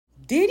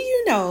Did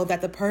you know that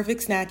the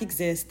perfect snack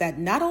exists that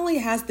not only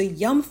has the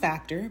yum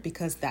factor,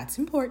 because that's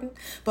important,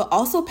 but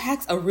also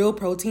packs a real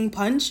protein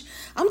punch?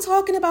 I'm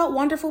talking about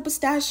Wonderful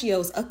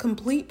Pistachios, a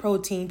complete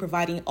protein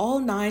providing all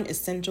 9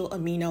 essential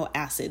amino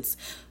acids.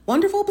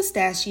 Wonderful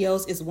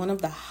Pistachios is one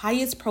of the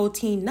highest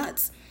protein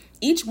nuts.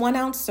 Each 1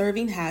 ounce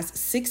serving has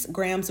 6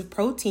 grams of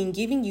protein,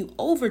 giving you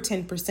over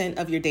 10%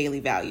 of your daily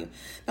value.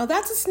 Now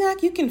that's a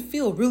snack you can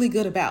feel really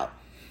good about.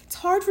 It's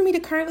hard for me to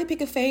currently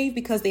pick a fave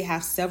because they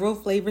have several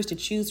flavors to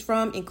choose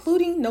from,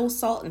 including no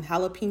salt and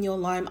jalapeno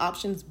lime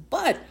options.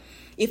 But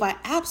if I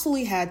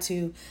absolutely had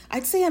to,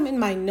 I'd say I'm in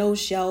my no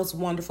shells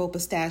Wonderful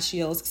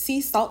Pistachios sea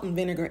salt and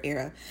vinegar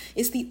era.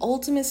 It's the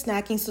ultimate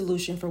snacking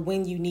solution for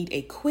when you need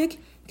a quick,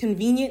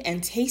 convenient,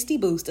 and tasty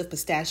boost of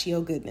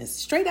pistachio goodness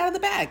straight out of the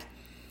bag.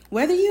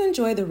 Whether you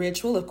enjoy the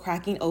ritual of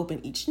cracking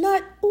open each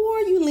nut or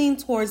you lean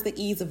towards the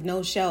ease of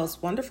no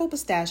shells, Wonderful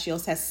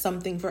Pistachios has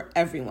something for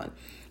everyone.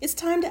 It's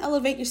time to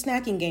elevate your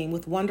snacking game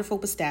with Wonderful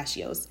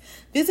Pistachios.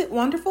 Visit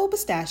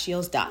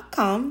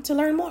wonderfulpistachios.com to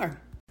learn more.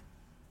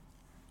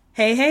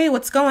 Hey,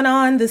 what's going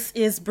on? This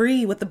is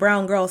Bree with the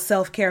Brown Girl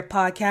Self-Care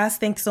Podcast.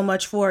 Thanks so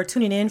much for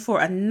tuning in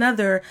for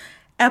another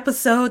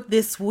episode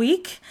this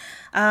week.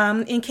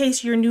 In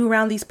case you're new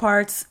around these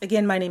parts,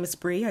 again, my name is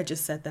Bree. I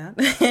just said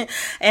that.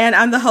 And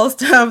I'm the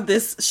host of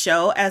this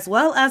show, as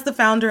well as the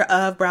founder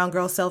of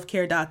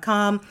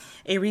browngirlselfcare.com,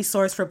 a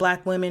resource for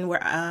Black women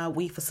where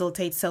we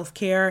facilitate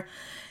self-care.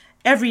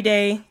 Every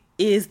day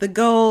is the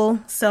goal,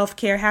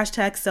 self-care,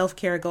 hashtag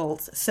self-care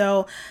goals.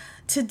 So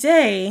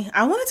today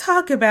I want to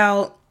talk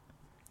about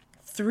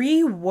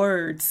 3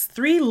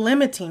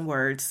 limiting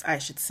words, I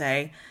should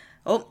say.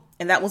 Oh,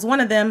 and that was one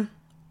of them.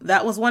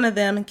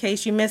 In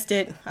case you missed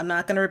it. I'm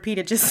not going to repeat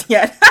it just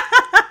yet.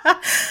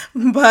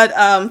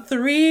 But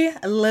 3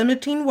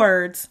 limiting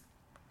words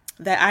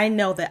that I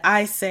know that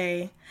I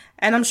say,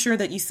 and I'm sure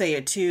that you say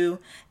it too.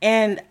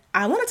 And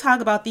I want to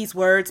talk about these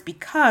words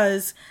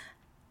because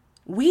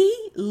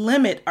we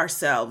limit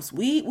ourselves.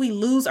 We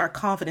lose our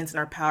confidence and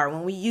our power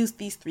when we use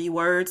these 3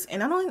 words.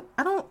 And I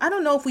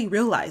don't know if we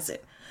realize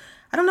it.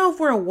 I don't know if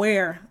we're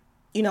aware,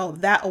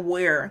 that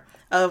aware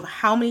of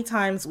how many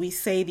times we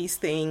say these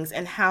things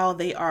and how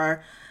they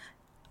are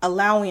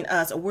allowing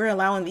us, or we're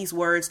allowing these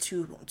words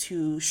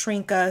to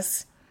shrink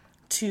us,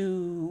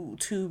 to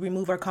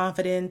remove our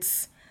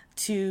confidence,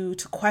 to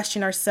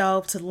question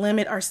ourselves, to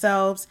limit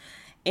ourselves.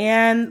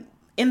 And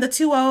in the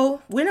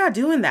 2.0, we're not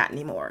doing that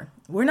anymore.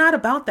 We're not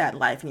about that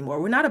life anymore.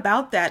 We're not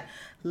about that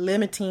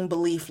limiting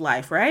belief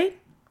life, right?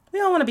 We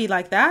don't want to be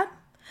like that.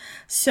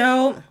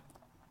 So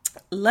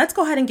let's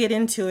go ahead and get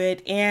into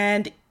it.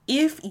 And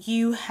if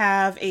you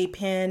have a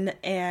pen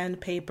and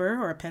paper,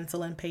 or a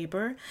pencil and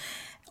paper,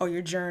 or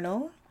your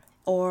journal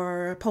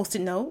or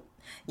Post-it note,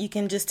 you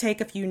can just take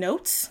a few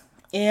notes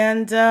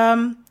and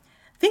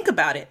think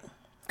about it.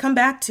 Come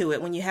back to it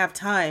when you have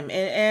time,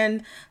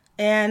 and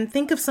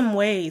think of some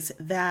ways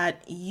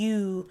that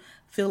you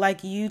feel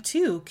like you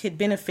too could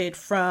benefit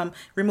from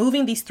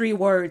removing these 3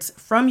 words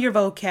from your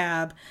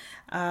vocab,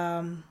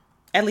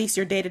 at least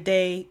your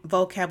day-to-day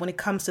vocab, when it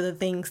comes to the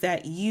things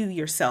that you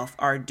yourself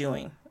are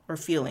doing or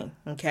feeling.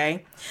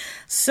 Okay.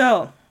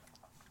 So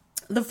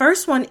the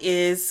first one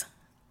is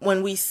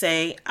when we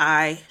say,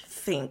 I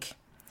think.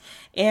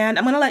 And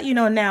I'm going to let you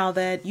know now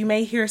that you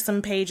may hear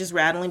some pages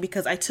rattling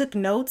because I took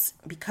notes,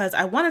 because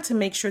I wanted to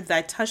make sure that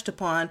I touched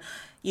upon,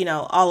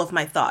 all of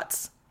my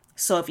thoughts.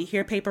 So if you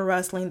hear paper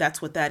rustling,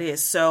 that's what that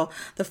is. So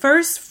the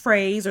first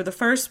phrase or the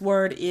first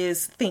word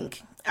is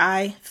think.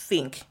 I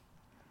think.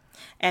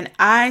 And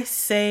I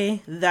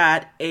say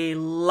that a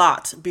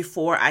lot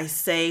before I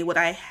say what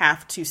I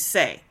have to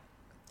say.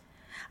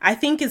 I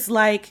think it's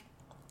like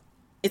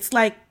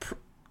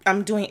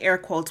I'm doing air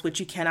quotes, which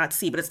you cannot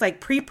see, but it's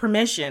like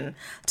pre-permission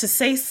to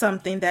say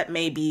something that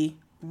may be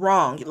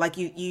wrong. Like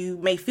you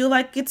may feel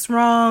like it's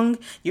wrong.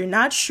 You're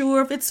not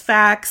sure if it's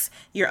facts.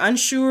 You're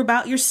unsure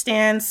about your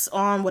stance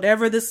on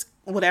whatever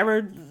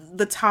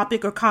the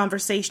topic or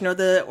conversation or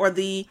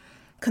the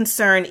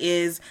concern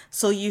is.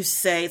 So you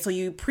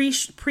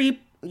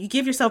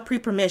give yourself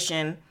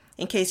pre-permission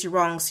in case you're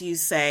wrong. So you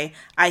say,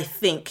 I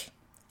think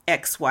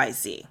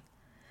XYZ.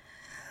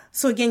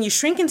 So again, you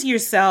shrink into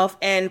yourself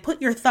and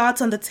put your thoughts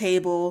on the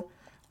table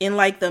in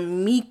like the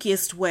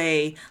meekest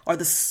way or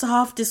the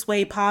softest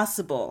way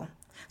possible.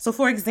 So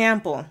for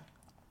example,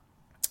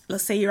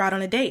 let's say you're out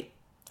on a date,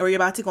 or you're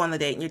about to go on the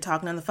date and you're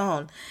talking on the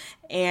phone,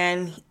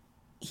 and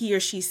he or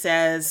she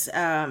says,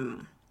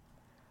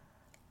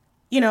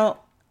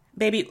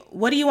 baby,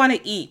 what do you want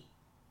to eat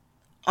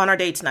on our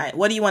date tonight?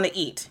 What do you want to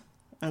eat?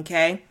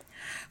 Okay.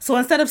 So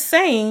instead of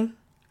saying,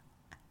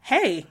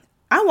 hey,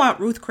 I want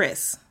Ruth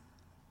Chris.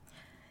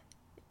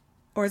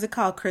 Or is it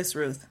called Chris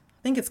Ruth?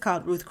 I think it's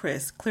called Ruth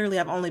Chris. Clearly,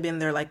 I've only been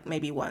there like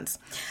maybe once.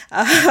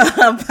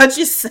 But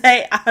you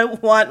say, I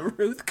want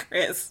Ruth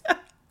Chris.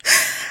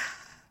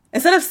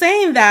 Instead of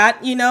saying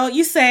that,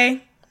 you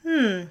say,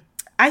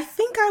 I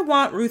think I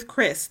want Ruth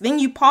Chris. Then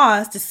you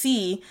pause to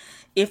see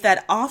if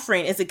that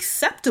offering is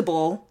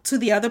acceptable to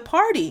the other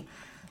party.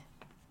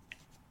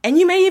 And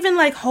you may even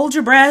like hold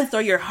your breath,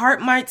 or your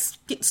heart might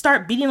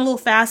start beating a little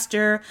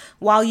faster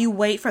while you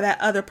wait for that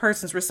other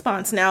person's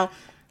response. Now,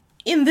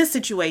 in this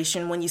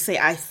situation, when you say,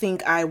 I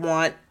think I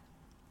want,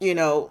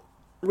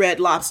 Red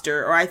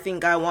Lobster, or I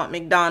think I want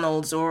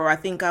McDonald's, or I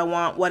think I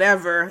want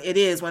whatever it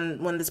is,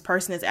 when this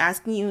person is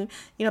asking you,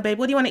 babe,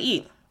 what do you want to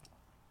eat?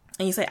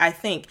 And you say, I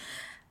think.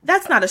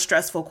 That's not a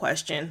stressful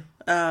question.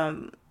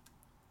 But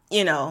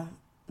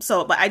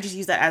I just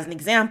use that as an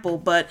example.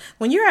 But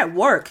when you're at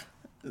work,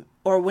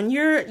 or when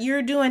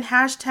you're doing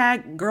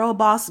hashtag girl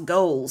boss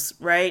goals,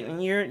 right?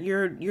 And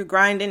you're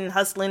grinding and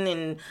hustling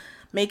and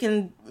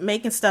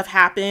making stuff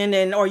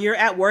happen, or you're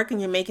at work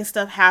and you're making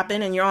stuff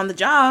happen, and you're on the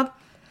job,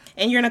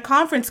 and you're in a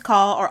conference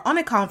call,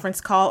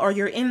 or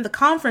you're in the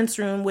conference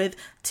room with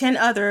 10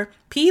 other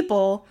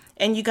people,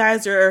 and you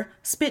guys are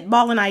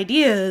spitballing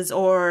ideas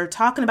or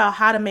talking about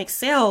how to make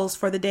sales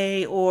for the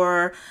day,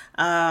 or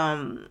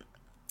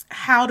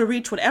how to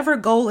reach whatever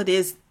goal it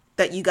is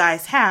that you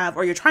guys have,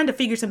 or you're trying to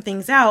figure some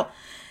things out.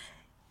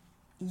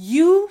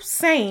 You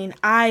saying,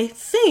 I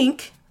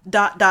think, ...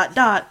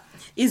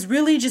 is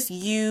really just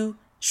you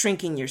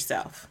shrinking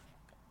yourself.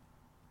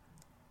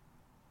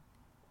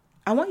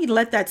 I want you to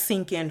let that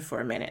sink in for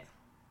a minute.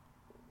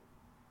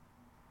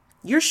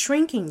 You're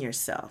shrinking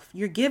yourself.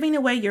 You're giving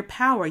away your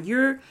power.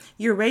 You're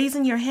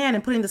raising your hand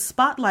and putting the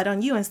spotlight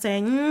on you and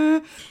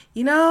saying,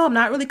 I'm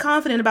not really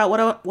confident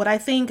about what I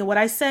think and what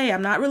I say.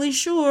 I'm not really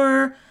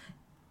sure.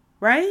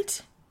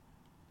 Right?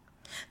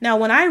 Now,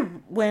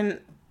 when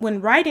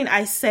writing,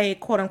 I say,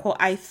 quote unquote,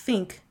 I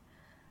think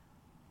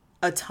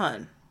a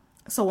ton.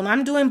 So when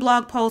I'm doing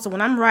blog posts, or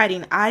when I'm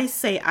writing, I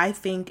say I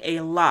think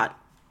a lot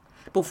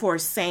before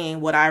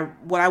saying what I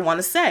want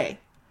to say.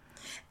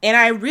 And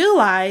I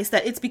realized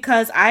that it's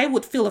because I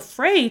would feel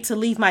afraid to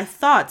leave my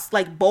thoughts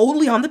like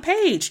boldly on the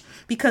page,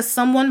 because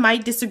someone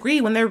might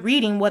disagree when they're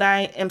reading what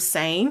I am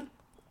saying.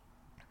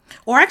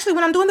 Or actually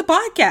when I'm doing the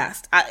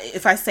podcast,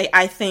 if I say,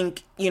 I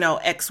think,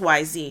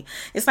 XYZ,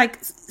 it's like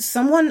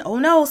someone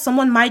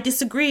might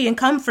disagree and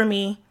come for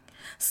me.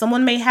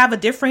 Someone may have a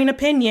differing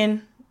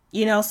opinion.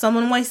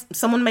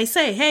 Someone may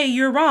say, hey,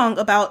 you're wrong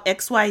about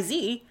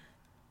XYZ.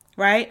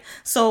 Right?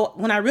 So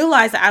when I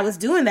realized that I was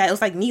doing that, it was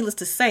like, needless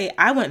to say,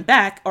 I would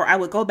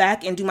go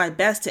back and do my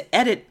best to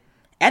edit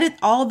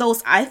all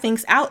those I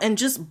thinks out and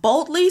just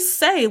boldly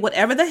say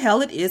whatever the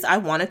hell it is I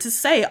wanted to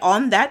say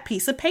on that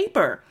piece of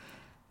paper.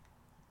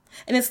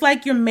 And it's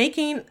like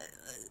making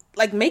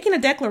a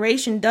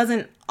declaration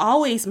doesn't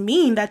always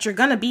mean that you're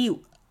going to be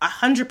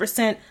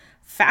 100%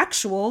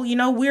 factual.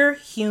 We're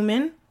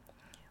human.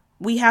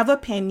 We have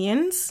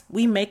opinions.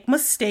 We make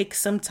mistakes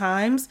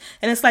sometimes.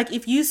 And it's like,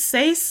 if you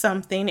say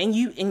something and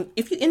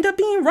if you end up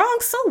being wrong,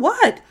 so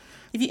what?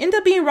 If you end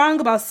up being wrong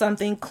about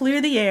something,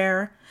 clear the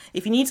air.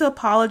 If you need to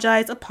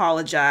apologize,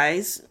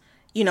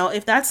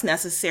 if that's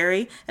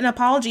necessary. An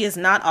apology is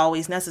not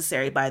always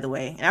necessary, by the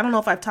way. And I don't know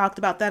if I've talked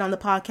about that on the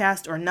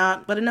podcast or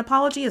not, but an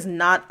apology is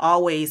not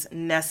always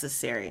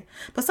necessary.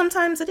 But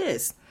sometimes it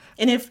is.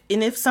 And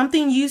if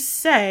something you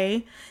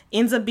say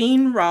ends up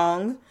being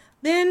wrong,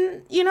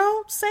 then,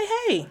 say,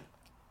 hey,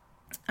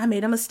 I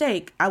made a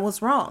mistake. I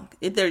was wrong.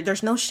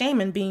 There's no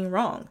shame in being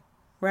wrong,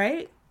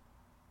 right?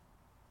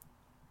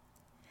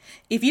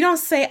 If you don't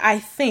say, I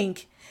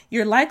think,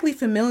 you're likely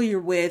familiar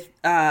with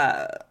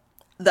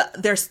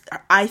there's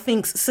I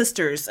Think's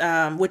sisters,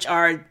 which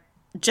are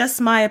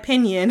Just My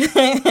Opinion,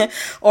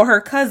 or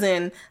her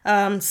cousin,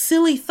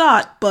 Silly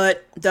Thought,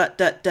 but ...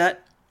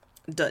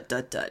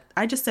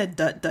 I just said ...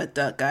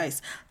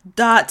 guys. ...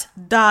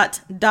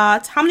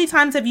 How many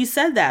times have you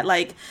said that?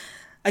 Like,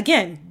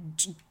 again,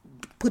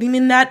 putting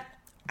in that,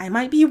 I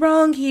might be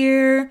wrong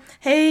here.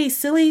 Hey,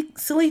 silly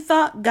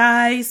thought,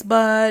 guys,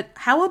 but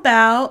how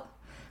about,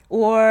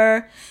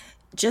 or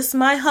just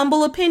my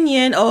humble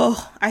opinion.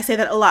 Oh, I say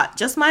that a lot.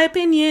 Just my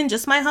opinion,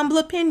 just my humble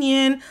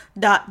opinion, ...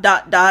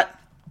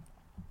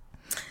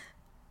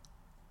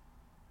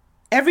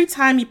 Every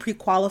time you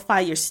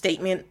pre-qualify your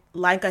statement,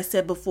 like I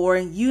said before,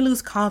 you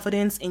lose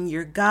confidence in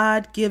your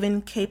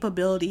God-given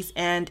capabilities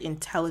and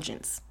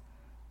intelligence.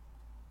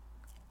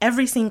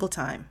 Every single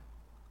time.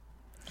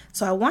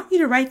 So I want you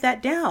to write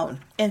that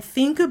down and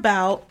think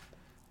about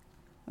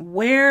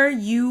where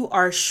you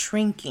are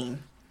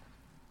shrinking.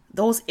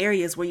 Those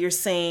areas where you're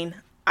saying,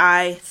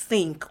 I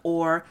think,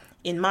 or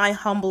in my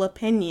humble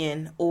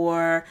opinion,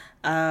 or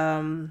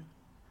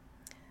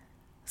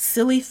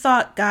silly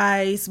thought,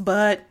 guys,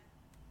 but ...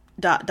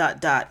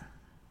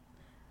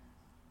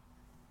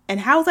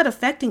 And how's that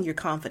affecting your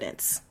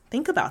confidence?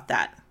 Think about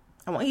that.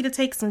 I want you to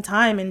take some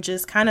time and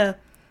just kind of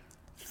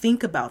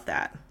think about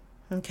that.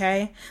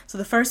 Okay? So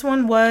the first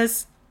one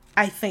was,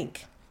 I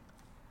think.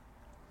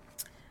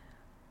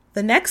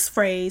 The next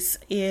phrase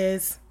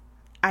is,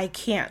 I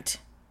can't.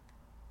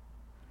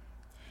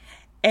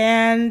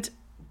 And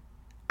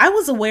I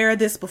was aware of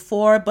this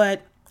before,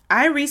 but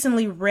I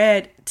recently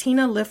read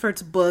Tina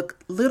Liffert's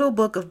book, Little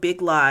Book of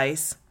Big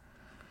Lies.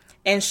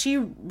 And she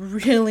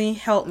really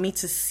helped me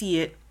to see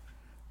it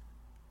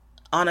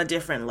on a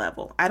different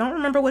level. I don't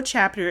remember what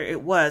chapter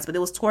it was, but it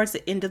was towards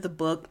the end of the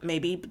book,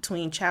 maybe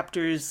between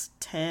chapters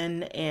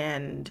 10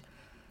 and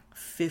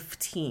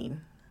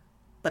 15,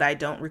 but I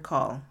don't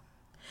recall.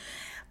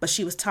 But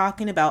she was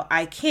talking about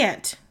I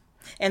can't.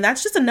 And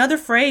that's just another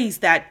phrase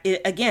that,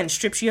 again,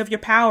 strips you of your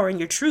power and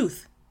your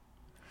truth.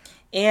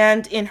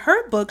 And in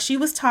her book, she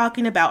was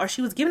talking about, or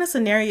she was giving a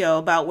scenario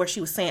about where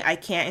she was saying I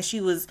can't. And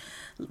she was,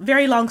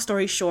 very long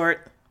story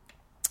short,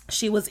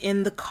 she was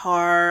in the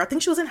car. I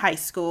think she was in high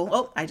school.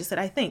 Oh, I just said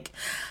I think.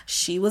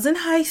 She was in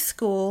high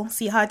school.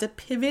 See how I had to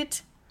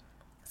pivot?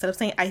 Instead of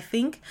saying I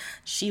think,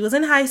 she was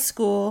in high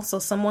school. So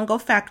someone go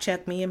fact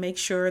check me and make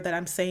sure that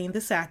I'm saying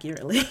this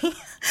accurately.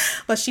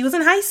 But she was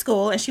in high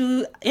school and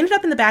she ended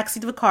up in the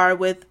backseat of a car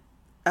with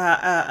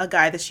a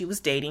guy that she was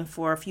dating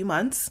for a few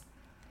months.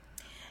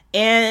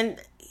 And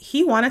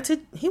he wanted to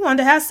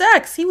have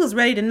sex. He was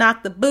ready to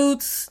knock the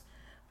boots.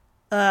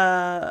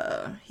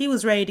 He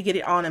was ready to get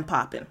it on and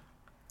popping.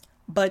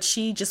 But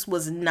she just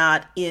was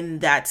not in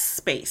that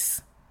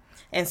space.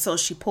 And so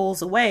she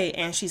pulls away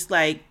and she's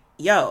like,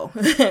 yo,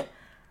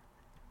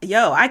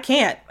 I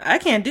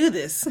can't do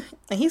this.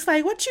 And he's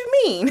like, what you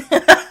mean?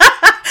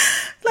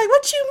 Like,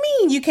 what you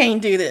mean you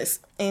can't do this?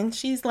 And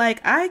she's like,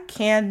 I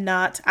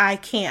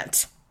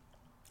can't.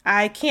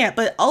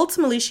 But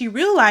ultimately she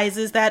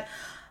realizes that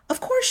of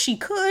course she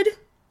could,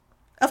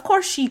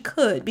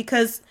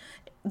 because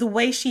the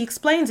way she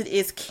explains it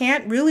is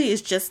can't really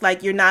is just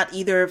like you're not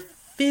either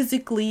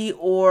physically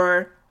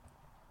or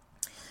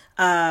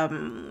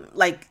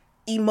like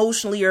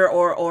emotionally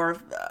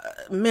or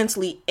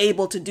mentally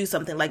able to do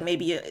something. Like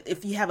maybe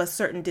if you have a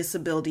certain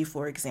disability,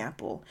 for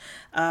example,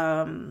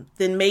 then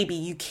maybe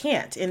you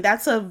can't. And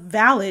that's a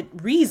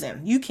valid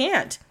reason. You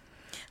can't.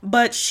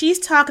 But she's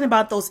talking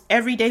about those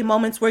everyday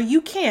moments where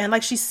you can.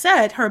 Like she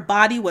said, her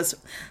body was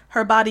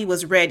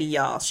ready,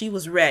 y'all. She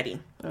was ready.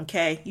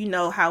 Okay. You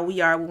know how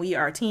we are when we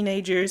are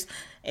teenagers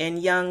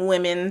and young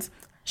women.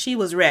 She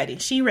was ready.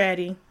 She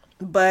ready.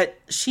 But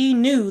she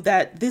knew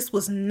that this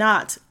was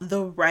not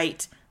the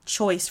right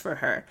choice for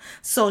her.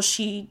 So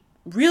she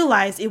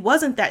realized it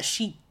wasn't that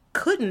she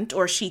couldn't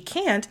or she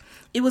can't.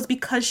 It was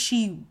because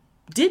she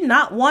did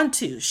not want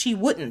to. She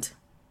wouldn't.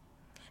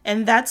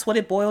 And that's what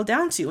it boiled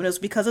down to. And it was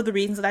because of the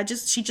reasons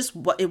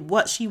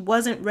that she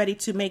wasn't ready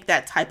to make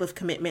that type of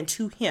commitment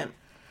to him.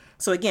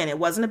 So again, it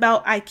wasn't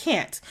about I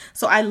can't.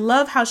 So I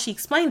love how she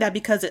explained that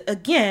because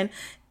again,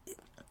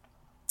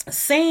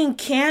 saying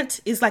can't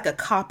is like a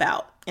cop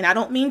out. And I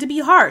don't mean to be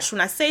harsh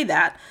when I say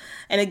that.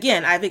 And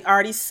again, I've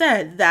already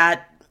said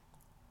that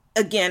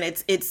again,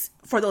 it's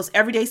for those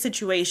everyday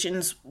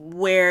situations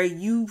where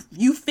you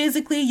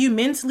physically, you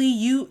mentally,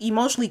 you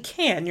emotionally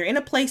can. You're in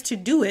a place to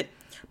do it.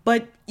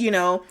 But, you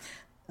know,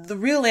 the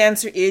real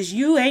answer is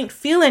you ain't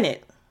feeling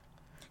it.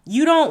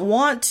 You don't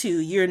want to.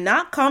 You're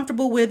not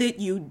comfortable with it.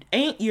 You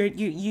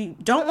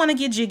don't want to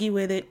get jiggy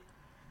with it.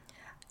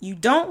 You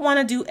don't want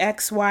to do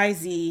X, Y,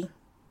 Z.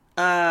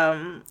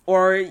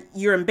 Or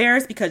you're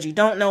embarrassed because you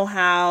don't know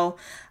how,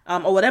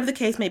 or whatever the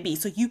case may be.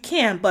 So you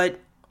can, but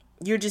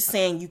you're just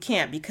saying you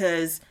can't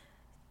because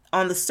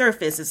on the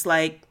surface, it's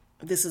like,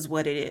 this is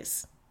what it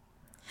is.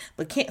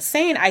 But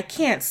saying I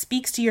can't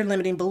speaks to your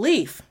limiting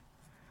belief.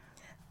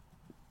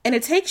 And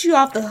it takes you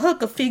off the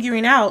hook of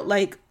figuring out,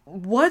 like,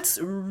 what's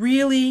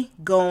really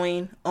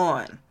going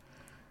on?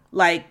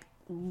 Like,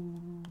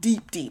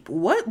 deep.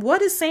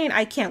 What is saying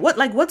I can't?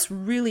 What's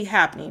really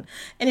happening?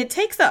 And it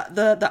takes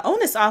the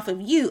onus off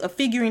of you of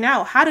figuring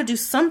out how to do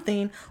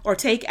something or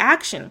take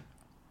action.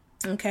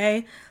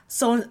 Okay?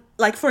 So,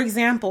 like, for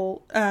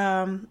example,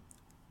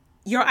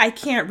 your I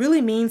can't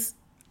really means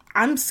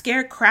I'm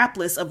scared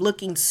crapless of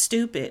looking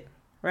stupid,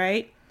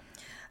 right?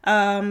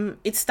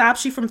 It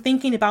stops you from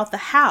thinking about the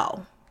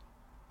how.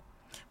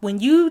 When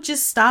you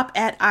just stop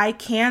at I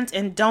can't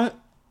and don't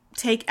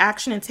take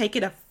action and take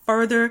it a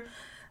further,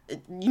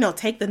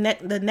 take the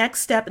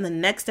next step and the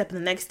next step and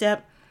the next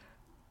step,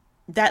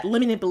 that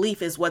limited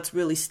belief is what's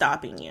really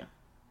stopping you,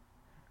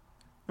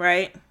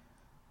 right?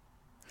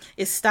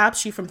 It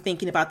stops you from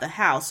thinking about the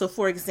how. So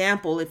for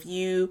example, if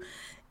you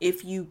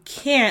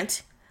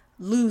can't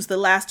lose the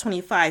last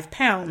 25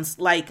 pounds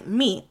like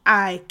me,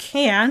 I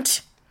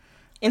can't,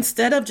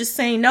 instead of just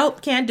saying,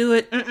 nope, can't do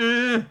it.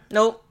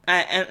 Nope.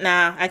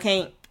 I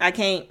can't.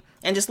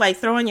 And just like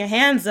throwing your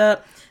hands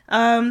up,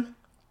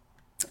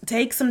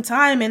 take some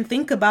time and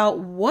think about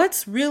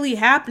what's really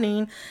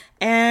happening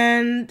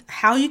and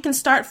how you can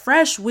start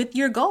fresh with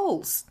your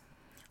goals.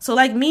 So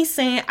like me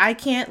saying, I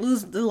can't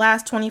lose the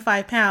last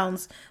 25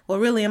 pounds. Well,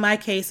 really in my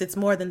case, it's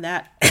more than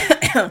that.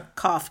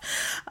 Cough.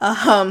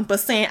 But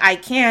saying I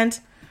can't,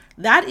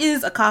 that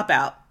is a cop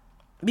out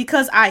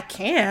because I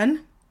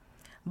can.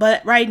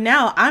 But right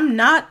now I'm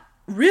not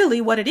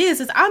really what it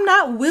is I'm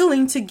not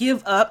willing to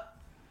give up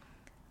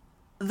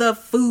the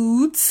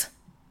foods,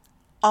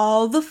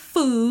 all the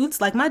foods.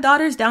 Like my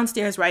daughter's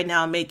downstairs right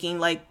now making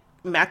like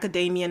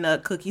macadamia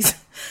nut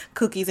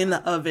cookies in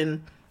the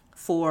oven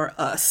for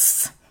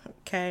us.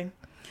 Okay.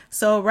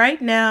 So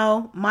right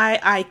now my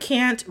I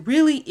can't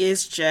really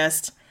is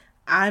just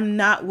I'm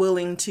not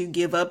willing to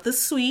give up the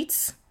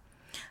sweets.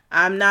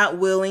 I'm not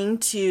willing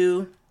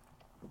to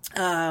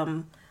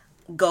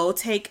go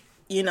take,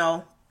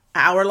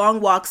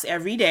 hour-long walks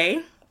every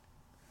day.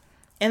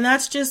 And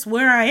that's just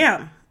where I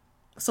am.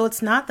 So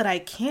it's not that I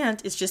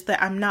can't, it's just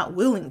that I'm not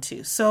willing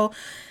to. So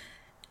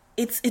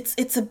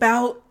it's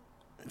about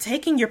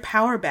taking your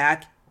power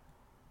back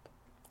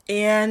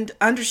and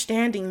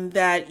understanding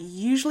that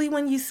usually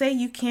when you say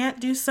you can't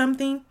do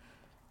something,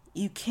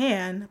 you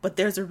can, but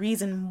there's a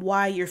reason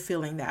why you're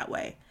feeling that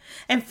way.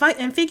 And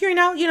figuring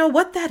out,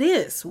 what that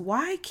is.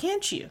 Why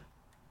can't you?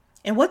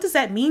 And what does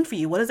that mean for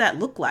you? What does that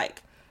look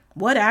like?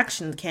 What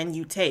action can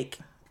you take?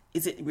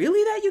 Is it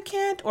really that you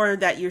can't, or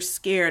that you're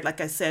scared, like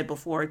I said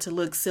before, to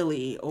look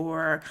silly,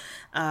 or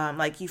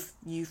like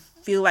you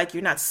feel like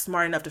you're not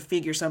smart enough to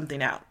figure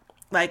something out?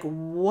 Like,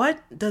 what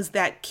does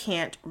that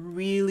can't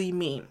really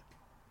mean?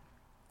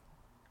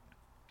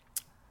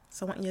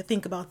 So I want you to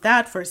think about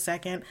that for a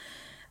second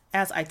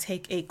as I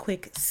take a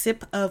quick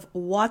sip of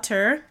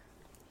water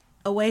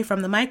away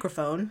from the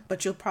microphone,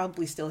 but you'll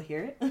probably still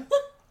hear it.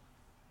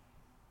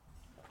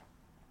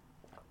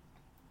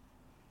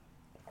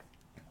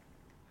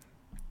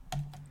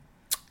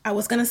 I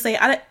was gonna say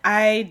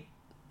I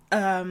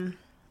don't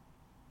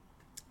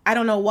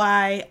know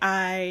why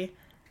I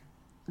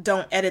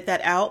don't edit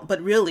that out,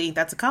 but really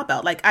that's a cop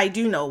out. Like, I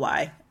do know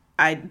why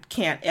I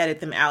can't edit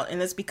them out,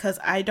 and it's because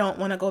I don't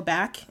want to go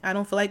back. I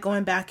don't feel like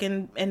going back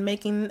and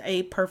making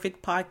a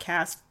perfect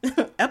podcast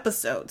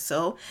episode.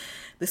 So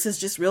this is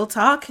just real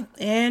talk,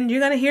 and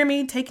you're gonna hear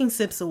me taking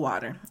sips of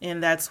water,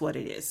 and that's what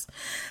it is.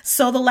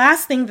 So the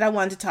last thing that I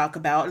wanted to talk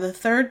about, the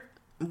third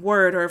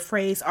word or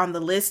phrase on the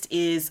list,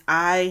 is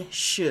I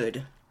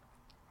should.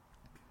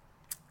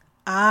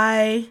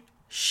 I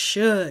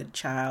should,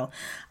 child.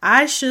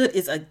 I should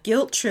is a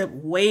guilt trip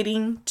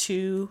waiting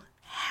to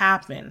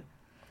happen.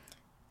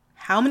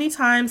 How many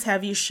times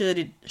have you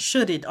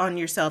shoulded on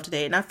yourself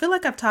today? And I feel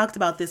like I've talked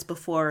about this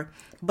before,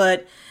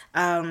 but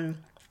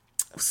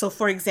so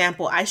for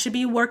example, I should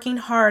be working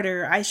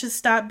harder. I should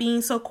stop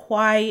being so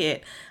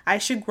quiet. I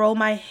should grow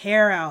my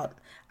hair out.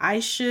 I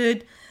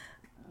should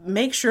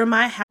make sure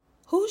my house.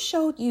 Who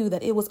showed you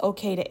that it was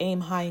okay to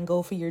aim high and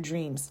go for your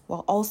dreams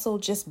while also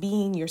just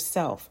being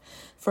yourself?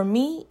 For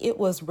me, it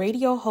was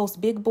radio host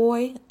Big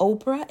Boy,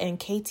 Oprah, and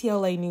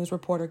KTLA news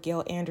reporter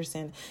Gail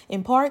Anderson.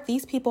 In part,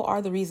 these people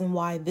are the reason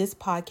why this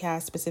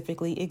podcast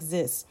specifically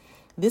exists.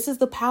 This is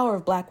the power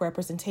of Black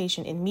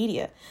representation in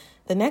media.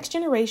 The next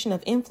generation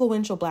of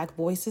influential Black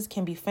voices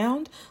can be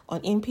found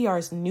on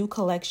NPR's new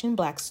collection,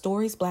 Black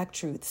Stories, Black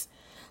Truths.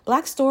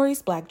 Black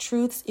Stories, Black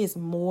Truths is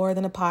more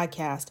than a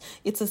podcast.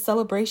 It's a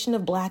celebration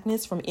of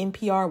Blackness from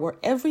NPR, where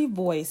every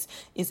voice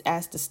is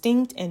as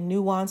distinct and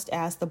nuanced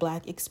as the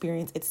Black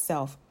experience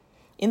itself.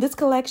 In this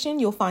collection,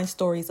 you'll find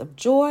stories of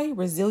joy,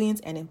 resilience,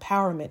 and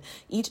empowerment,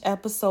 each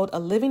episode a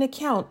living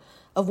account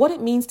of what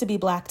it means to be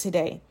Black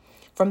today.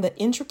 From the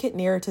intricate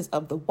narratives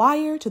of The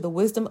Wire to the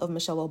wisdom of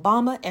Michelle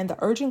Obama and the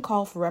urgent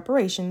call for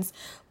reparations,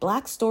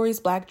 Black Stories,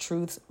 Black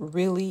Truths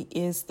really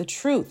is the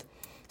truth.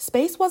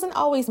 Space wasn't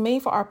always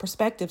made for our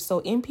perspective,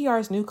 so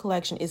NPR's new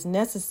collection is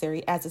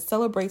necessary as it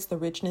celebrates the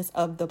richness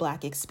of the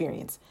Black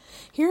experience.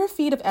 Here are a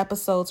feed of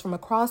episodes from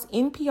across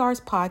NPR's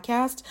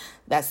podcast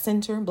that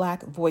center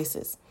Black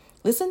voices.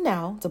 Listen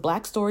now to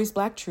Black Stories,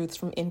 Black Truths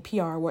from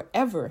NPR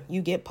wherever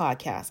you get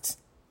podcasts.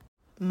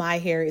 My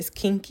hair is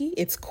kinky,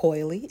 it's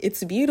coily,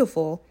 it's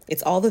beautiful,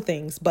 it's all the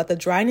things, but the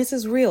dryness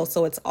is real,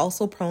 so it's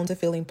also prone to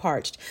feeling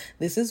parched.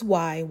 This is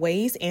why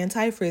Ouai's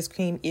Anti-Frizz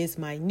Cream is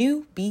my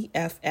new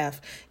BFF.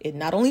 It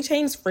not only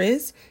changes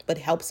frizz, but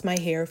helps my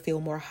hair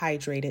feel more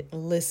hydrated.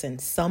 Listen,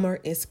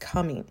 summer is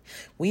coming.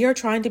 We are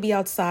trying to be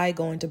outside,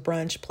 going to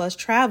brunch, plus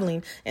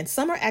traveling, and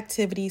summer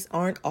activities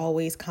aren't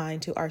always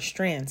kind to our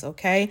strands,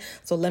 okay?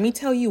 So let me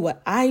tell you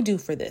what I do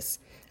for this.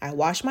 I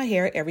wash my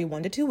hair every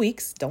 1 to 2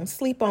 weeks. Don't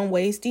sleep on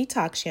Ouai's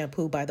Detox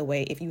Shampoo, by the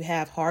way, if you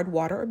have hard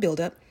water or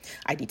buildup.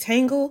 I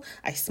detangle,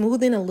 I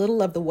smooth in a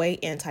little of the Ouai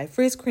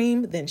Anti-Frizz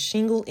Cream, then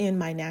shingle in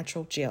my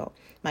natural gel.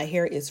 My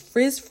hair is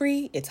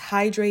frizz-free, it's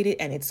hydrated,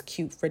 and it's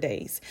cute for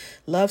days.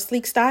 Love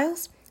sleek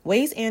styles?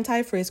 Ouai's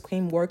Anti-Frizz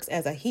Cream works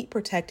as a heat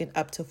protectant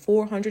up to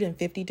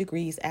 450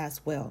 degrees as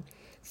well.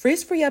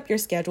 Frizz-free up your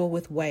schedule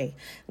with Ouai.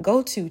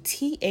 Go to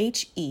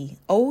THEOUAI.com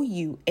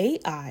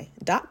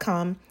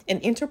and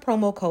enter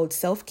promo code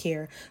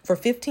SELFCARE for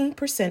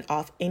 15%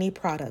 off any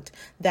product.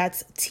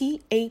 That's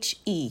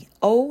THEOUAI.com,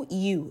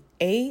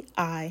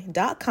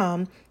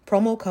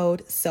 promo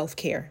code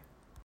SELFCARE.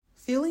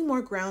 Feeling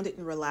more grounded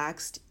and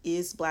relaxed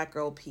is Black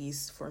Girl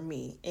Peace for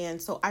me.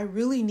 And so I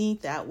really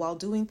need that while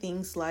doing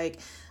things like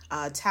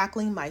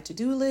tackling my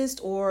to-do list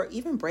or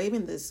even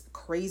braving this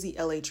crazy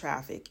LA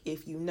traffic.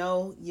 If you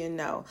know, you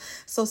know.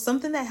 So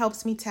something that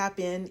helps me tap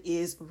in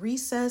is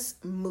Recess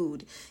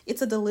Mood.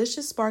 It's a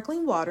delicious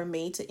sparkling water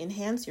made to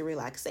enhance your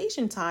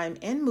relaxation time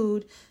and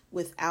mood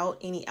without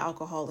any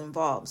alcohol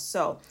involved.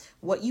 So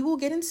what you will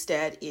get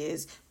instead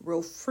is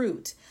real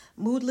fruit,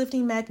 mood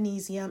lifting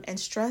magnesium, and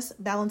stress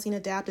balancing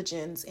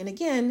adaptogens. And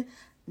again,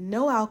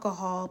 no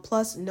alcohol,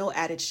 plus no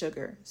added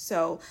sugar.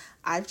 So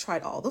I've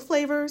tried all the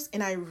flavors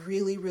and I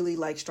really, really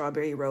like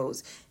Strawberry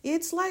Rose.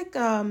 It's like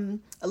a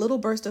little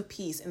burst of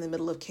peace in the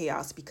middle of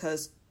chaos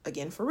because,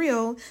 again, for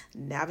real,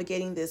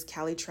 navigating this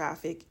Cali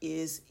traffic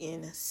is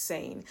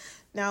insane.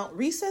 Now,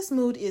 Recess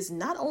Mood is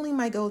not only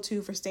my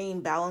go-to for staying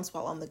balanced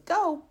while on the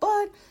go,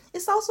 but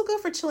it's also good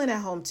for chilling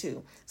at home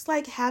too. It's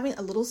like having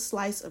a little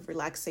slice of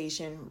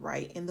relaxation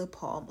right in the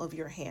palm of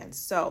your hand.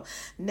 So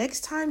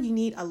next time you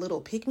need a little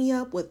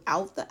pick-me-up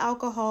without the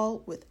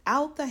alcohol,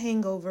 without the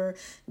hangover,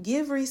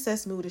 give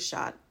Recess Mood a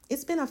shot.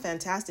 It's been a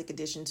fantastic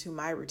addition to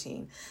my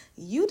routine.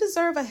 You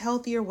deserve a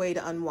healthier way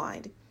to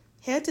unwind.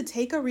 Head to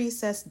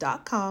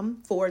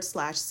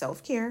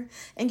takearecess.com/self-care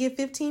and get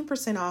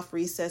 15% off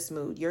Recess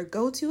Mood, your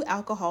go-to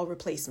alcohol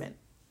replacement.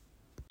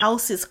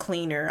 House is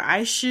cleaner.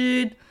 I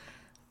should,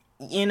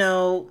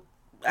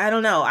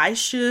 I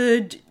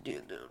should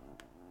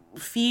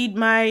feed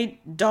my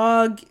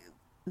dog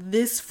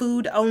this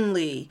food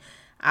only.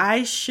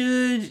 I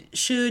should.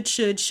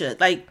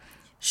 Like,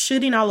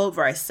 shooting all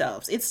over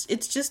ourselves.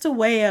 It's just a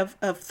way of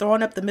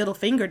throwing up the middle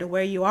finger to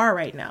where you are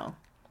right now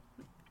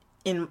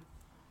in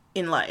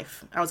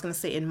life. I was going to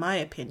say, in my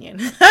opinion.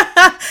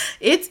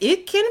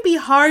 It can be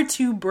hard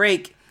to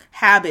break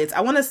habits. I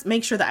want to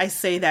make sure that I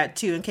say that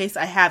too, in case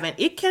I haven't.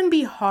 It can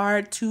be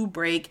hard to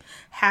break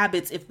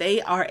habits if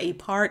they are a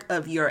part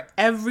of your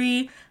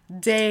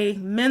everyday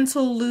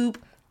mental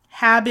loop,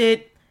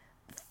 habit,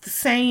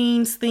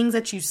 sayings, things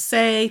that you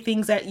say,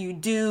 things that you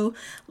do.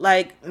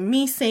 Like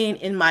me saying,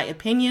 in my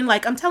opinion,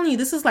 like I'm telling you,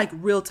 this is like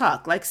real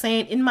talk, like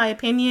saying in my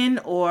opinion,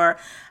 or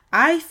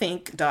I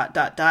think ...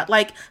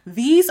 Like,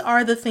 these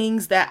are the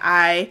things that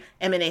I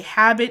am in a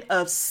habit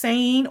of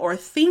saying or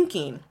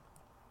thinking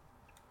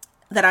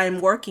that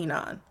I'm working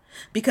on,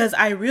 because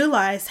I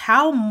realize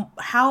how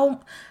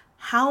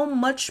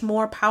much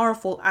more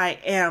powerful I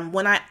am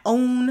when I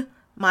own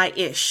my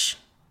ish.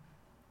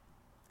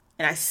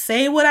 And I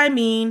say what I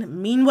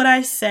mean what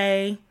I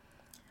say.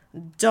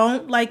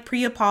 Don't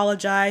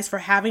pre-apologize for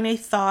having a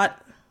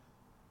thought.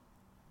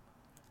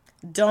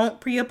 Don't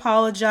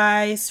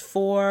pre-apologize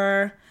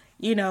for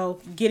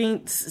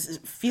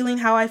feeling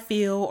how I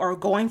feel or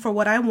going for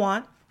what I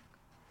want,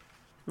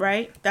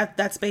 right?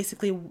 That's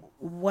basically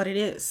what it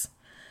is.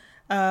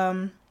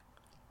 So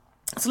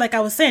like I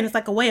was saying, it's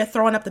like a way of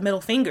throwing up the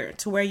middle finger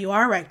to where you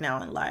are right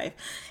now in life.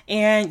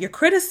 And you're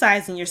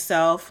criticizing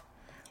yourself,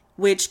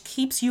 which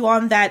keeps you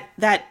on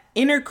that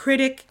inner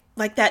critic,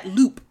 like that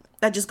loop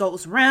that just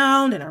goes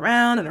round and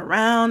around and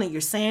around. And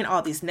you're saying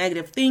all these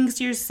negative things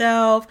to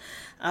yourself.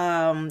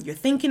 You're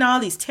thinking all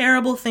these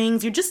terrible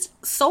things. You're just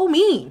so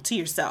mean to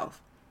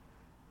yourself.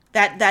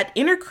 That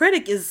inner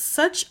critic is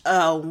such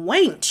a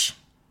wench.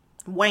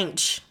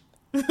 Wench.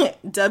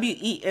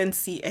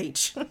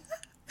 W-E-N-C-H.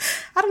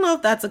 I don't know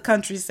if that's a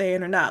country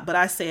saying or not, but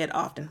I say it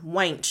often.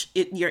 Wench.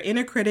 Your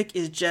inner critic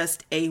is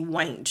just a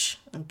wench.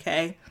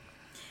 Okay.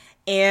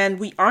 And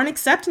we aren't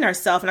accepting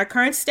ourselves in our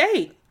current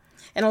state.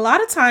 And a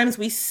lot of times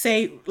we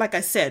say, like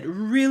I said,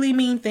 really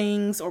mean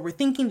things, or we're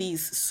thinking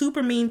these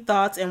super mean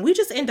thoughts, and we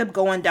just end up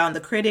going down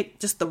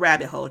the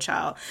rabbit hole,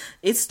 child.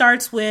 It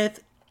starts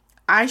with,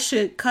 I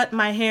should cut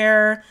my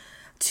hair,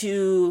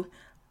 to,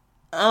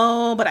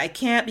 oh, but I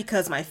can't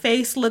because my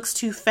face looks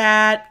too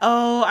fat.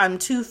 Oh, I'm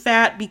too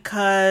fat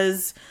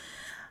because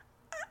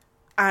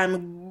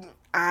I'm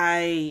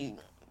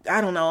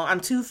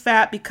too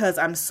fat because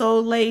I'm so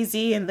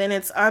lazy. And then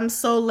it's, I'm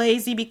so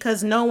lazy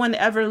because no one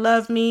ever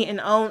loved me. And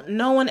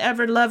no one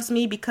ever loves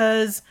me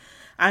because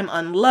I'm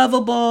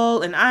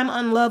unlovable. And I'm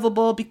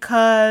unlovable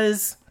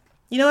because,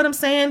 you know what I'm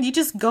saying? You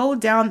just go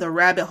down the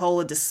rabbit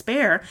hole of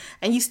despair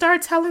and you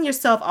start telling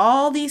yourself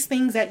all these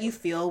things that you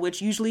feel,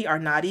 which usually are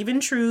not even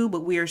true.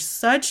 But we are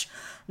such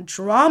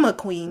drama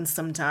queens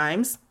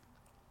sometimes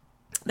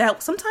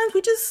that sometimes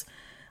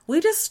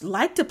we just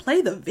like to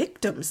play the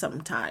victim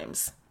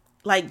sometimes.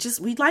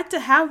 We like to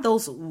have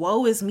those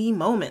woe is me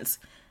moments.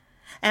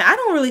 And I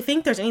don't really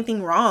think there's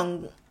anything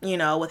wrong,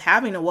 with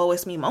having a woe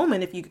is me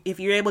moment if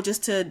you're able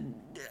just to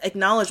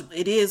acknowledge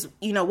it is,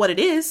 what it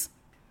is.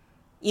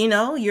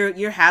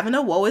 You're having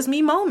a woe is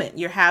me moment.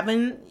 You're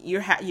in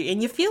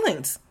your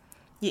feelings.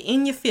 You're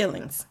in your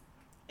feelings.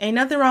 Ain't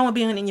nothing wrong with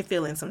being in your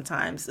feelings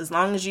sometimes, as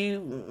long as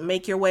you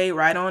make your way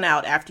right on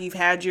out after you've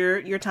had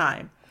your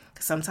time.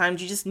 'Cause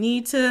sometimes you just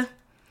need to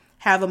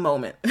have a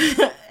moment.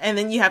 And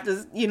then you have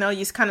to, you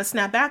just kind of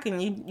snap back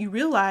and you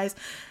realize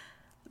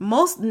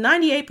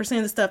 98%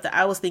 of the stuff that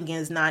I was thinking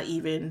is not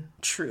even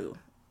true.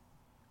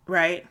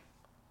 Right?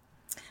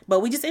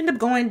 But we just end up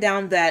going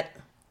down that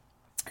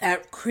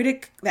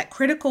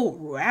critical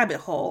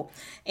rabbit hole,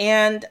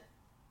 and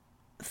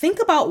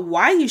think about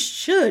why you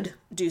should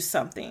do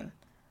something.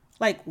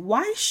 Like,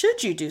 why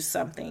should you do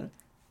something?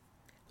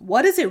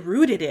 What is it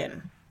rooted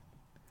in?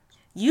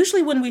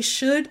 Usually when we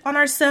should on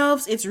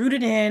ourselves, it's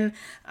rooted in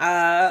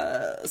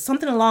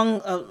something along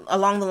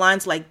the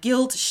lines like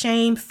guilt,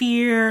 shame,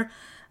 fear,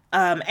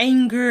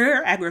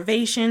 anger,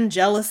 aggravation,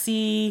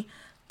 jealousy,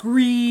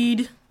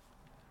 greed.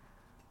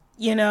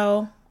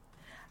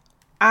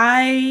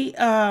 I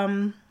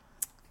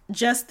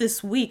just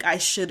this week, I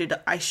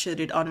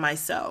shoulded on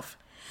myself.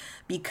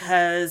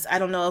 Because I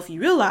don't know if you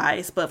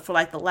realize, but for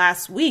like the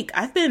last week,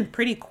 I've been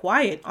pretty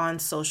quiet on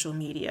social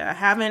media. I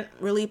haven't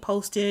really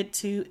posted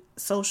to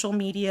social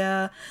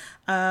media.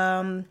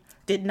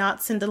 Did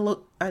not send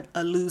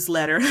a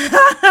newsletter.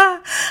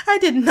 I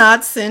did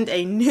not send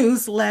a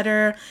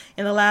newsletter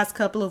in the last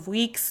couple of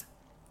weeks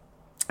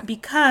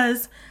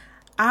because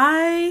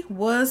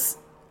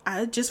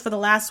just for the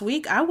last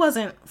week, I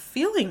wasn't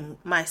feeling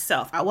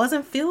myself. I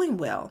wasn't feeling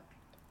well.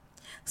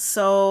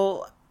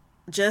 So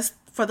just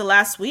for the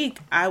last week,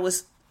 I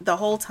was the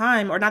whole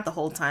time, or not the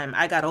whole time,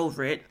 I got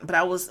over it. But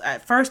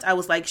at first I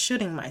was like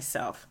shooting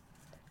myself,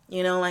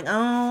 like,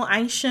 oh,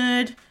 I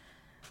should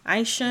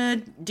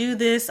do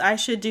this. I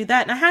should do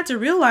that. And I had to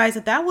realize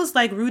that was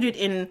like rooted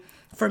in,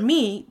 for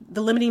me,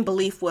 the limiting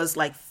belief was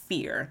like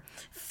fear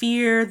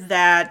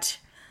that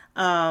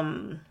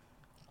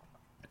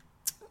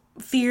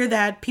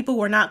people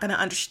were not going to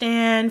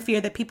understand,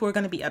 fear that people were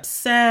going to be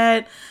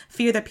upset,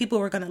 fear that people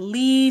were going to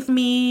leave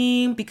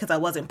me because I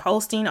wasn't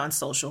posting on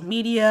social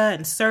media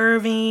and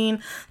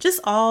serving, just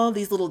all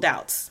these little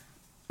doubts,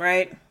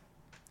 right?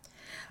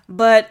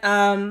 But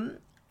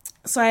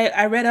so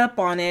I read up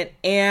on it,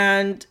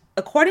 and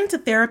according to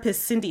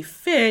therapist Cindy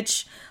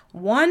Fitch,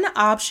 one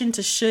option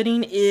to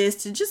shoulding is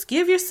to just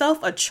give yourself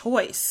a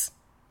choice.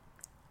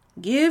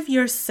 Give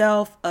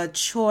yourself a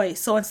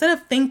choice. So instead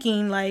of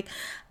thinking like,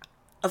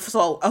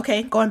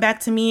 going back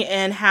to me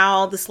and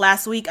how this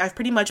last week I've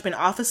pretty much been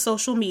off of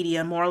social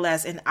media more or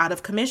less and out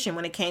of commission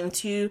when it came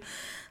to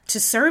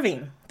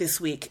serving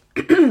this week.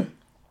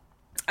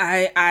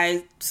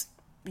 I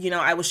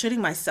was shitting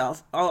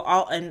myself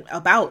all and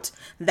about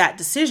that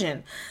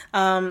decision.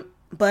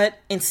 But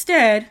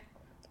instead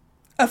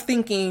of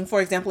thinking,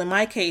 for example, in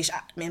my case,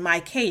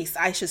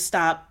 I should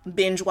stop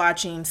binge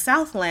watching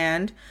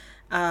Southland,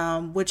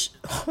 which,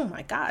 oh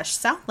my gosh,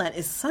 Southland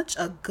is such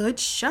a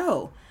good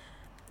show.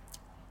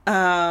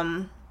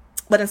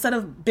 But instead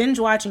of binge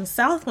watching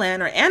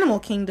Southland or Animal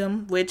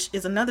Kingdom, which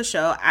is another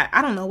show,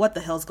 I don't know what the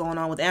hell's going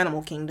on with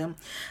Animal Kingdom,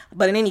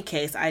 but in any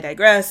case, I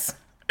digress.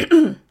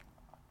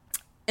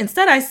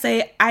 Instead, I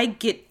say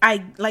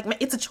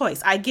it's a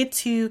choice. I get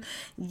to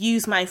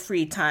use my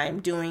free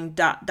time doing ...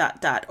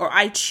 or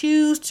I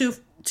choose to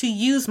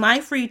use my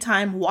free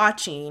time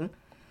watching ...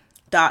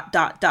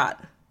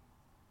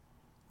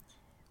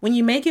 When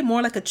you make it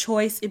more like a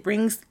choice, it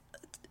brings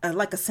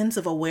like a sense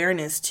of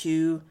awareness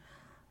to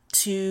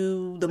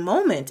the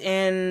moment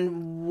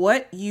and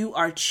what you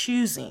are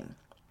choosing,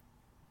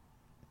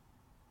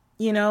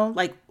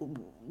 like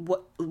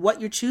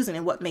what you're choosing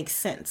and what makes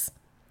sense.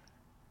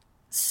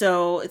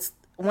 So it's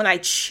when I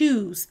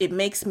choose, it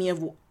makes me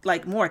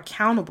like more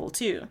accountable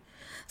too.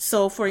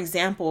 So for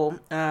example,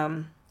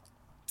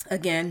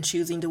 again,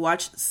 choosing to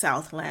watch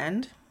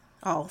Southland,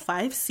 all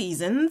 5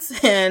 seasons,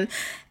 and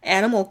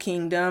Animal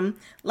Kingdom,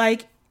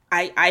 like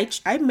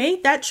I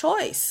made that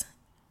choice.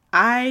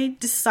 I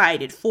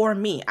decided for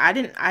me. I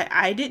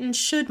didn't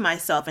should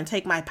myself and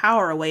take my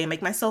power away and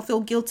make myself feel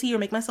guilty or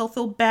make myself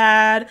feel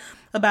bad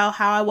about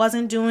how I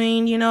wasn't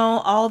doing,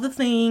 all the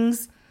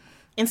things.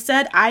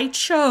 Instead, I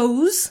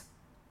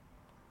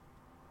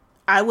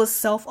was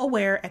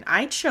self-aware and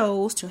I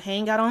chose to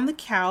hang out on the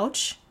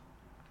couch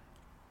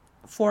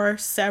for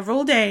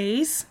several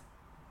days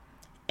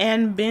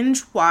and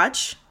binge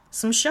watch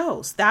some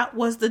shows. That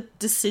was the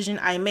decision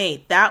I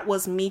made. That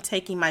was me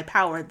taking my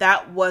power.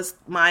 That was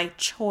my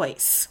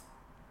choice.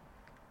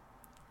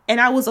 And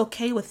I was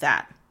okay with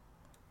that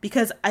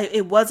because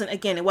it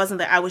wasn't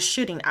that I was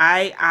shooting.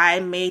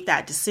 I made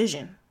that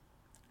decision.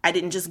 I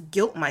didn't just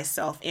guilt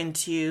myself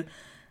into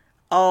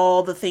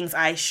all the things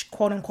I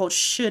quote unquote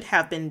should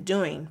have been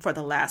doing for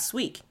the last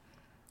week.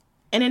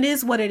 And it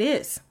is what it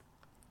is.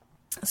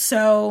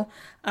 So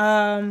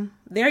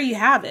there you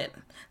have it.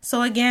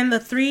 So again, the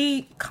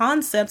 3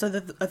 concepts or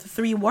the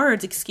 3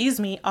 words,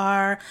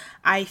 are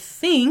I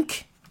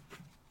think,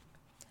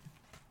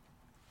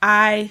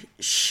 I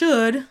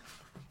should,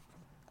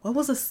 that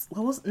was the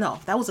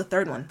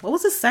 3rd one. What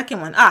was the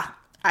 2nd one?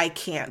 I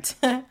can't.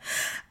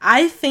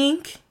 I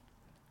think,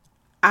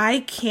 I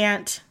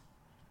can't,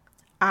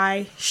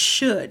 I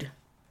should.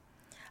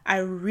 I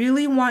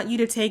really want you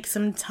to take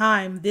some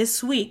time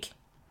this week.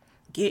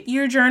 Get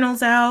your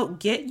journals out,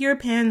 get your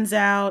pens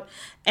out,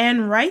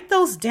 and write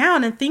those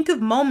down and think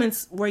of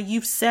moments where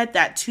you've said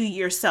that to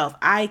yourself.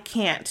 I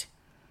can't.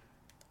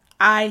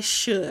 I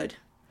should.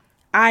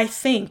 I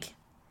think.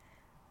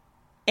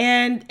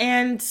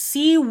 And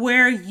see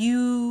where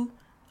you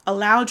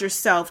allowed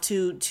yourself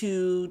to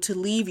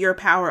leave your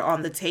power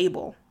on the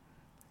table,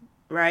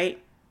 right?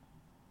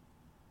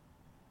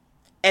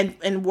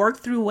 And work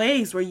through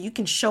ways where you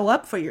can show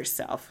up for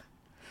yourself,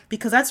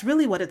 because that's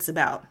really what it's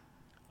about.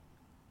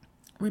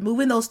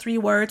 Removing those 3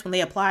 words when they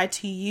apply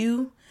to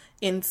you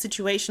in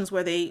situations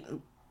where they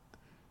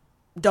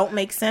don't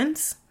make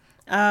sense,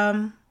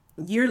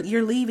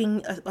 you're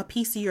leaving a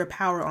piece of your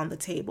power on the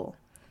table.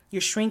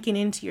 You're shrinking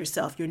into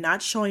yourself. You're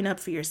not showing up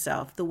for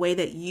yourself the way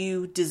that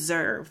you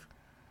deserve.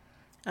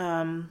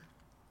 Yeah.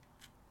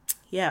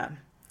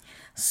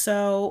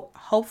 So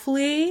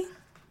hopefully,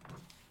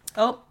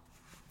 oh,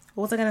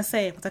 what was I going to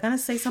say? Was I going to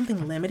say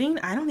something limiting?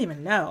 I don't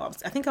even know.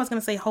 I think I was going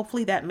to say,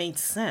 hopefully that made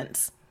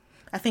sense.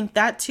 I think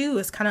that too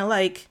is kind of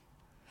like,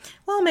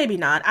 well, maybe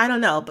not. I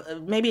don't know.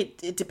 But maybe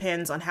it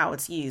depends on how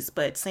it's used.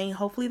 But saying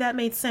hopefully that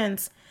made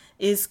sense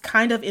is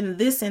kind of, in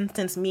this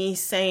instance, me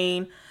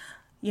saying,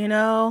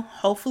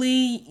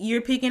 hopefully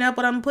you're picking up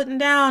what I'm putting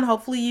down.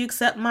 Hopefully you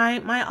accept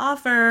my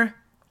offer.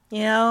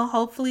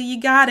 Hopefully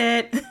you got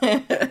it.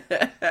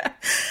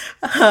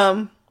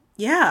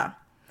 Yeah.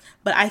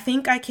 But I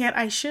think I can't,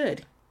 I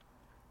should.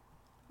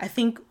 I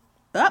think,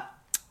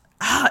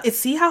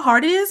 see how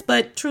hard it is?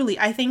 But truly,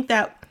 I think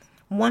that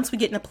once we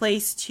get in a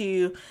place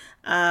to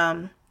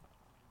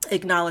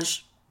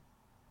acknowledge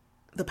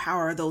the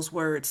power of those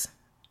words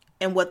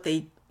and what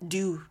they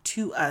do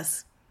to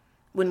us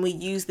when we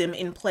use them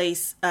in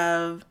place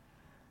of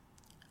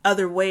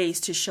other ways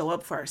to show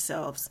up for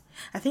ourselves,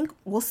 I think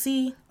we'll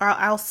see, or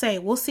I'll say,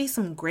 we'll see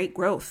some great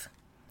growth.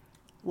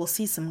 We'll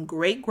see some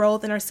great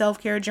growth in our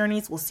self-care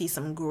journeys. We'll see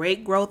some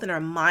great growth in our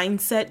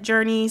mindset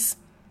journeys,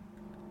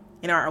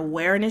 in our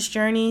awareness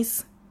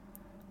journeys.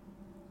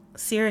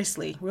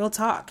 Seriously, real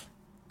talk.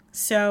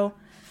 So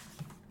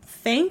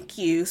thank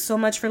you so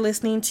much for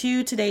listening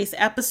to today's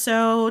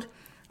episode.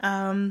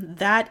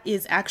 That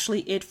is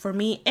actually it for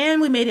me. And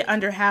we made it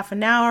under half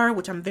an hour,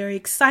 which I'm very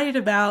excited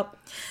about.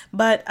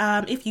 But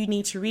if you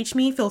need to reach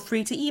me, feel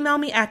free to email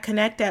me at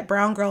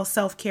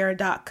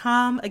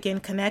connect@browngirlselfcare.com. Again,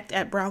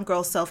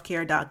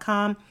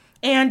 connect@browngirlselfcare.com.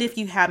 And if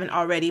you haven't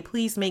already,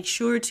 please make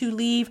sure to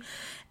leave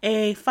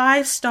a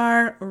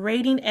 5-star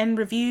rating and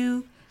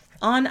review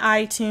on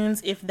iTunes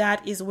if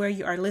that is where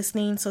you are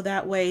listening. So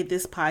that way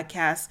this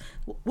podcast,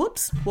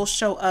 will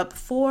show up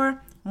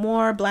for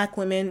more Black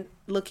women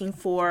looking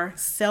for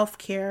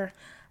self-care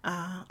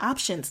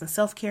options and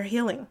self-care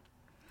healing.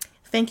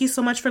 Thank you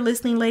so much for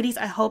listening, ladies.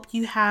 I hope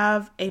you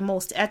have a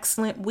most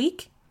excellent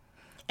week,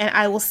 and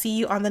I will see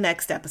you on the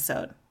next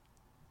episode.